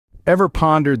Ever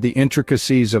pondered the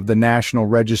intricacies of the National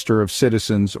Register of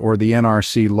Citizens, or the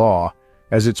NRC Law,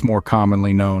 as it's more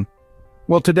commonly known?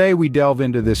 Well, today we delve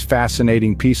into this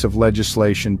fascinating piece of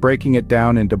legislation, breaking it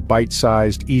down into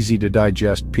bite-sized,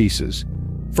 easy-to-digest pieces.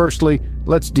 Firstly,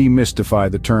 let's demystify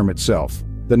the term itself.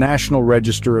 The National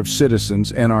Register of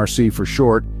Citizens, NRC for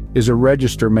short, is a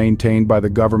register maintained by the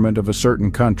government of a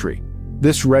certain country.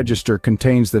 This register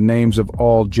contains the names of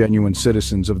all genuine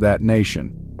citizens of that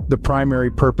nation. The primary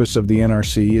purpose of the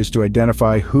NRC is to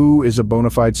identify who is a bona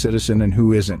fide citizen and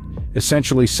who isn't,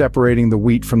 essentially separating the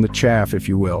wheat from the chaff, if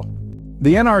you will.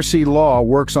 The NRC law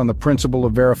works on the principle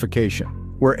of verification,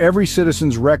 where every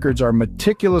citizen's records are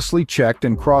meticulously checked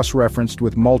and cross-referenced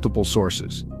with multiple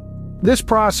sources. This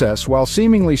process, while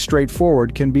seemingly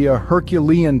straightforward, can be a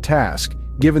Herculean task,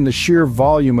 given the sheer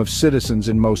volume of citizens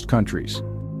in most countries.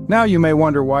 Now you may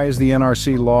wonder, why is the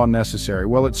NRC law necessary?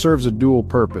 Well, it serves a dual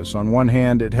purpose. On one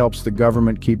hand, it helps the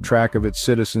government keep track of its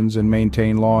citizens and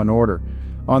maintain law and order.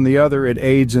 On the other, it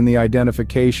aids in the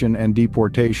identification and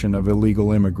deportation of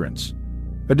illegal immigrants.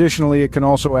 Additionally, it can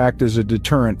also act as a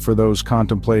deterrent for those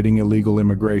contemplating illegal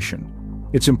immigration.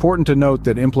 It's important to note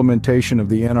that implementation of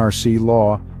the NRC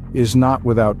law is not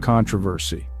without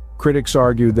controversy. Critics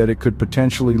argue that it could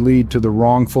potentially lead to the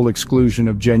wrongful exclusion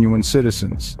of genuine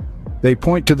citizens. They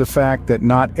point to the fact that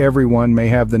not everyone may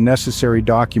have the necessary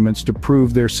documents to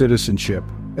prove their citizenship,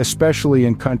 especially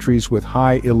in countries with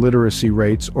high illiteracy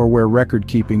rates or where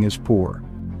record-keeping is poor.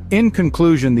 In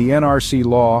conclusion, the NRC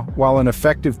law, while an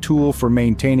effective tool for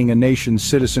maintaining a nation's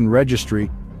citizen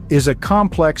registry, is a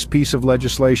complex piece of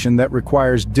legislation that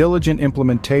requires diligent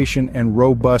implementation and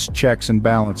robust checks and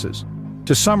balances.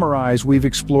 To summarize, we've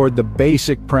explored the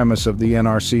basic premise of the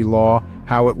NRC law,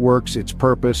 how it works, its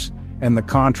purpose, and the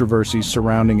controversies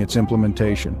surrounding its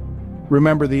implementation.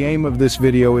 Remember, the aim of this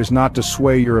video is not to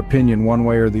sway your opinion one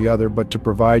way or the other, but to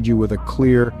provide you with a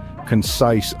clear,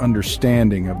 concise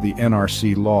understanding of the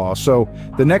NRC law. So,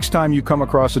 the next time you come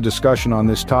across a discussion on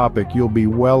this topic, you'll be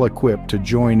well equipped to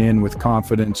join in with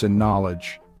confidence and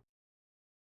knowledge.